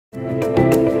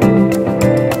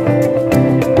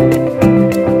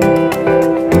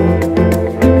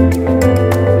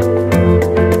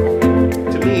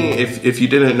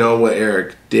if you didn't know what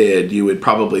Eric did, you would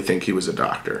probably think he was a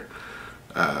doctor.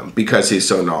 Because he's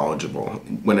so knowledgeable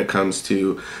when it comes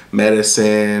to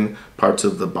medicine, parts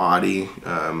of the body,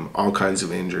 all kinds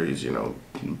of injuries, you know,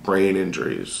 brain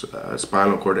injuries,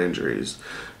 spinal cord injuries,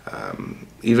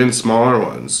 even smaller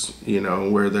ones, you know,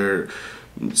 where they're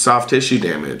soft tissue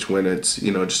damage, when it's,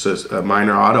 you know, just a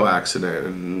minor auto accident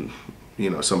and, you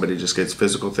know, somebody just gets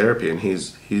physical therapy, and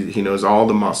he knows all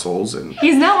the muscles. And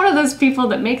he's not one of those people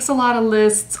that makes a lot of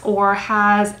lists or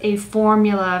has a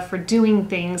formula for doing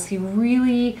things. He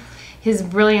really, his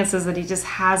brilliance is that he just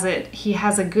has it. He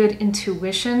has a good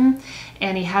intuition,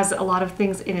 and he has a lot of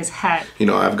things in his head. You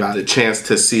know, I've got a chance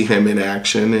to see him in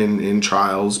action in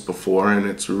trials before, and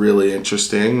it's really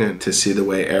interesting, and to see the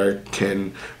way Eric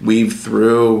can weave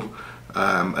through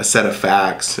a set of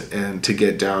facts and to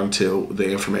get down to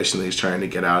the information that he's trying to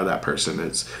get out of that person.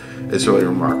 It's really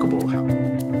remarkable.